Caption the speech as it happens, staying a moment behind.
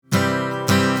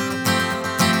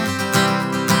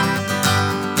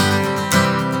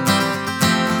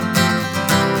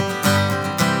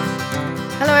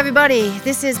everybody.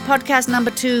 This is podcast number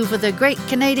 2 for the Great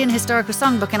Canadian Historical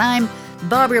Songbook, and I'm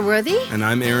Barbara Worthy. And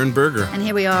I'm Aaron Berger. And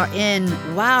here we are in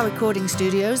WOW Recording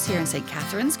Studios here in St.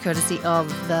 Catharines, courtesy of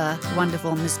the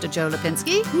wonderful Mr. Joe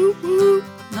Lipinski. Woo-hoo.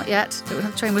 Not yet. Don't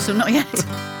have train whistle, not yet.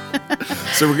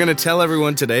 So we're going to tell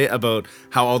everyone today about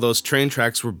how all those train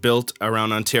tracks were built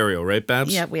around Ontario, right,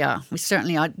 Babs? Yeah, we are. We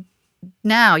certainly are.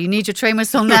 Now, you need your train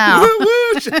whistle now.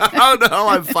 Oh, no,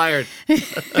 I'm fired.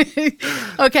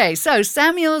 Okay, so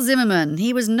Samuel Zimmerman,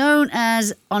 he was known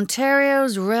as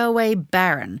Ontario's Railway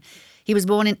Baron. He was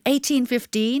born in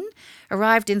 1815,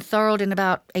 arrived in Thorold in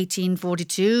about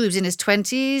 1842. He was in his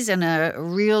 20s and a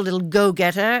real little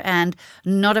go-getter and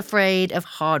not afraid of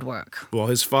hard work. Well,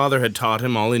 his father had taught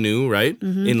him all he knew, right?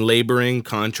 Mm-hmm. In laboring,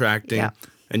 contracting. Yeah.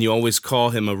 And you always call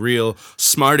him a real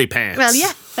smarty pants. Well,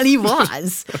 yeah, and he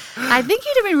was. I think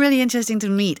he'd have been really interesting to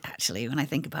meet, actually, when I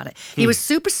think about it. He was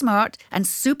super smart and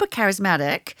super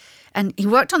charismatic, and he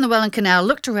worked on the Welland Canal,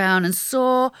 looked around and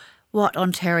saw what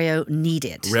Ontario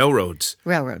needed. Railroads.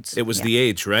 It was the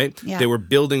age, right? Yeah. They were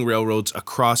building railroads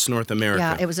across North America.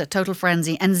 Yeah, it was a total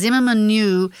frenzy. And Zimmerman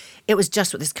knew it was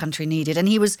just what this country needed. And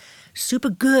he was super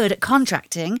good at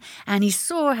contracting, and he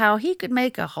saw how he could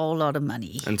make a whole lot of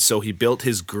money. And so he built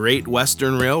his Great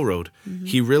Western Railroad. Mm-hmm.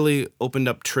 He really opened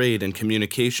up trade and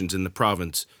communications in the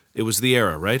province. It was the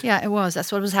era, right? Yeah, it was.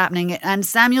 That's what was happening. And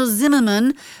Samuel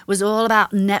Zimmerman was all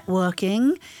about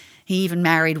networking. He even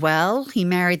married well. He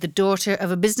married the daughter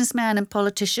of a businessman and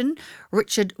politician,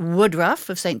 Richard Woodruff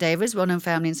of St. David's, well-known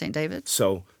family in St. David's.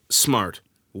 So, smart,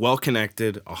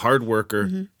 well-connected, a hard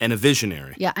worker, and a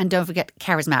visionary. Yeah, and don't forget,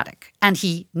 charismatic. And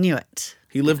he knew it.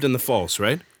 He lived in the Falls,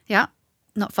 right? Yeah,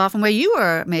 not far from where you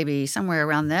were, maybe somewhere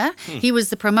around there. He was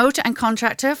the promoter and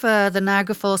contractor for the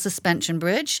Niagara Falls Suspension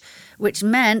Bridge, which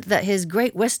meant that his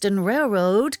Great Western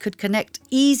Railroad could connect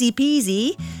easy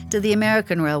peasy to the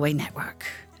American railway network.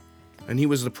 And he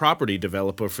was the property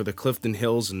developer for the Clifton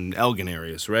Hills and Elgin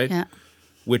areas, right? Yeah.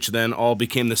 Which then all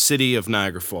became the city of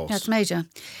Niagara Falls. That's major.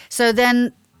 So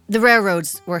then the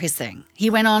railroads were his thing. He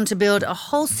went on to build a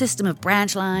whole system of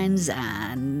branch lines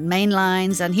and main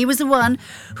lines, and he was the one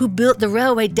who built the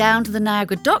railway down to the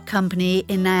Niagara Dock Company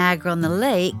in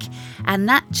Niagara-on-the-Lake, and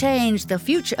that changed the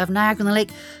future of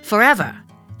Niagara-on-the-Lake forever.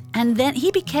 And then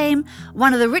he became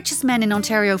one of the richest men in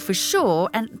Ontario for sure,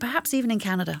 and perhaps even in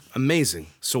Canada. Amazing.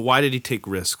 So why did he take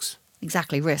risks?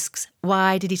 Exactly, risks.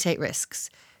 Why did he take risks?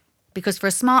 Because for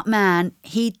a smart man,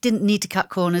 he didn't need to cut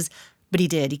corners, but he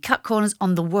did. He cut corners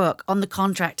on the work, on the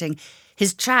contracting.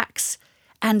 His tracks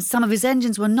and some of his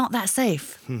engines were not that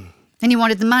safe. And he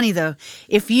wanted the money, though.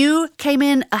 If you came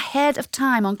in ahead of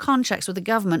time on contracts with the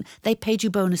government, they paid you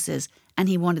bonuses, and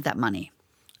he wanted that money.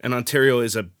 And Ontario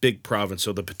is a big province,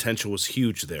 so the potential was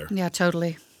huge there. Yeah,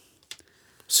 totally.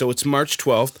 So it's March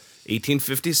 12th,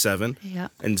 1857, yeah.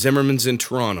 And Zimmerman's in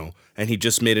Toronto, and he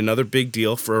just made another big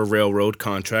deal for a railroad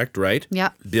contract, right?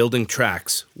 Yeah. Building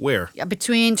tracks. Where? Yeah,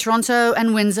 between Toronto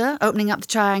and Windsor, opening up the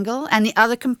triangle, and the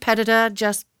other competitor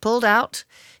just pulled out.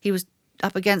 He was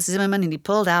up against Zimmerman, and he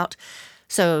pulled out.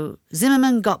 So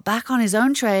Zimmerman got back on his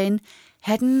own train,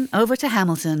 heading over to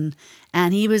Hamilton,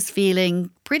 and he was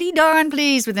feeling pretty darn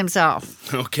pleased with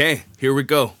himself. Okay, here we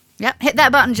go. Yep, hit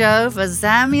that button, Joe, for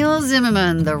Samuel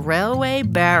Zimmerman, the Railway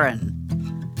Baron.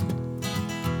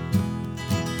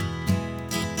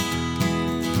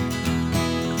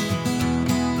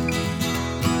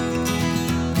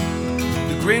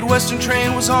 The Great Western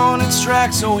train was on its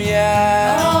tracks, oh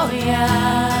yeah. Oh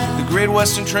yeah. The Great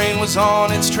Western train was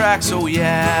on its tracks, oh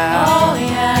yeah. Oh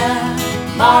yeah.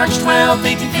 March 12,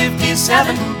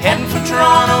 1857, heading from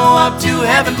Toronto up to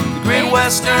heaven. The Great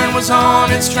Western was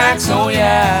on its tracks, oh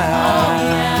yeah. Oh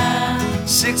yeah.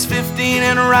 6:15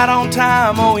 and right on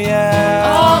time, oh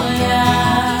yeah. Oh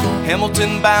yeah.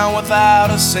 Hamilton bound without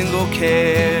a single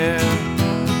care.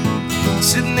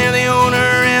 Sitting near the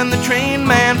owner and the train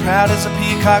man, proud as a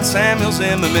peacock, Samuel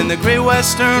Zimmerman. The Great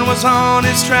Western was on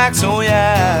its tracks, oh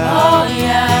yeah. Oh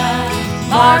yeah.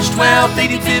 March 12,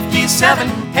 1857,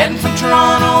 heading from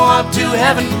Toronto up to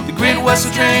heaven. The Great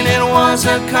Western train, it was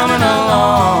a-coming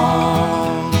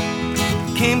along.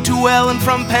 Came to Welland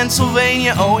from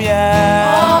Pennsylvania, oh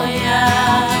yeah. Oh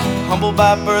yeah. Humble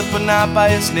by birth but not by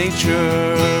his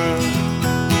nature.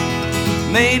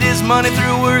 Made his money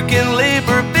through work and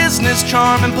labor, business,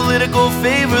 charm, and political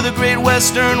favor. The Great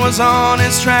Western was on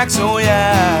its tracks, oh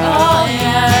yeah. Oh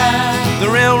yeah. The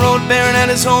railroad baron had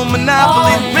his own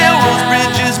monopoly. Oh, yeah. Railroads,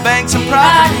 bridges, banks, and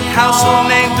property. Household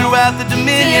name throughout the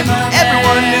Dominion. Zimmerman.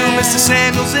 Everyone knew Mr.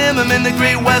 Samuel Zimmerman. The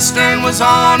Great Western was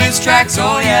on his tracks,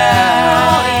 oh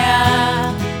yeah. Oh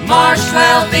yeah. March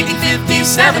 12th,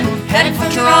 1857, heading from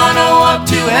Toronto up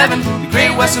to heaven. The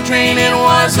Great Western Train, it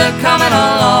was a-coming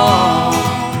along.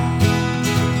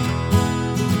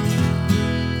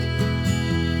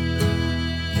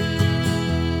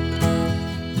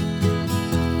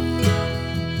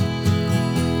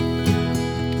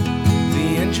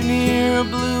 The engineer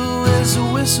blew his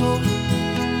whistle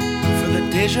for the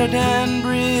Desjardins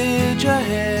Bridge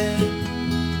ahead,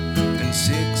 and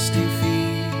 60 feet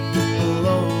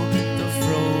below, the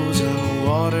frozen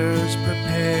waters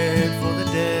prepared for the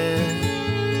dead.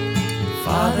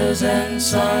 Fathers and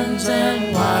sons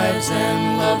and wives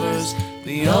and lovers,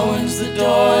 the Owens, the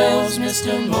Doyles,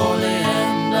 Mr. Morley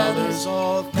and others,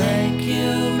 all thank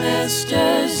you,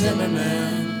 Mr.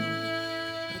 Zimmerman.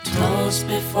 A toast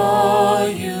before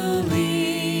you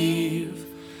leave,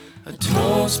 a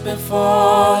toast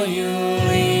before you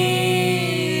leave.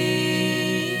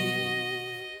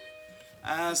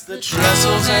 As the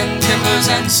trestles and timbers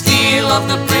and steel of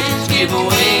the bridge give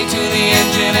way to the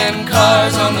engine and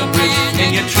cars on the bridge,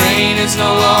 and your train is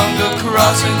no longer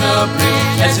crossing the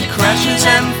bridge as it crashes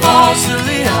and falls through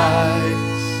the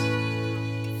ice,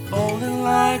 folding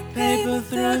like paper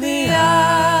through the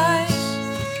ice,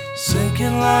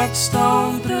 sinking like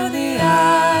stone through the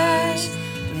ice,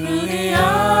 through the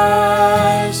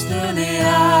ice, through the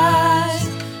ice,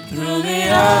 through the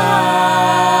ice.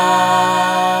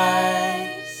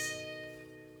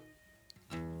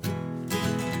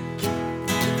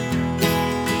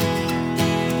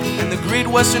 And the Great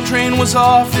Western Train was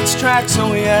off its tracks,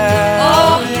 oh yeah.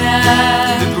 Oh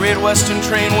yeah. The Great Western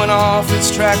Train went off its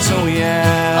tracks, oh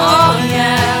yeah. Oh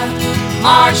yeah.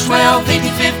 March 12th,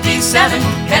 1857,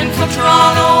 heading from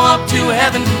Toronto up to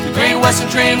heaven. The Great Western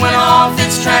Train went off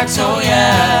its tracks, oh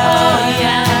yeah. Oh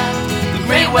yeah. The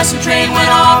Great Western Train went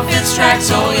off its tracks,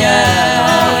 oh yeah.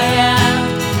 Oh yeah.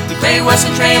 The Great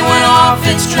Western Train went off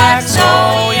its tracks,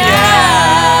 oh yeah.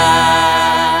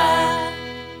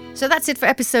 So that's it for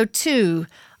episode 2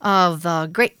 of the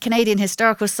Great Canadian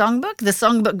Historical Songbook. The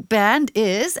songbook band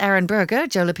is Aaron Berger,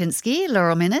 Joe Lipinski,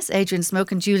 Laurel Minnis, Adrian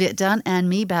Smoke and Juliet Dunn, and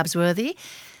me, Babs Worthy.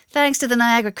 Thanks to the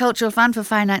Niagara Cultural Fund for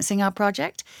financing our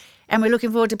project. And we're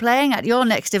looking forward to playing at your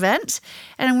next event.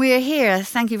 And we are here,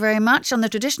 thank you very much, on the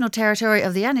traditional territory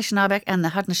of the Anishinaabe and the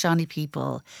Haudenosaunee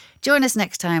people. Join us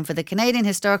next time for the Canadian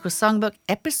Historical Songbook,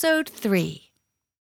 Episode 3.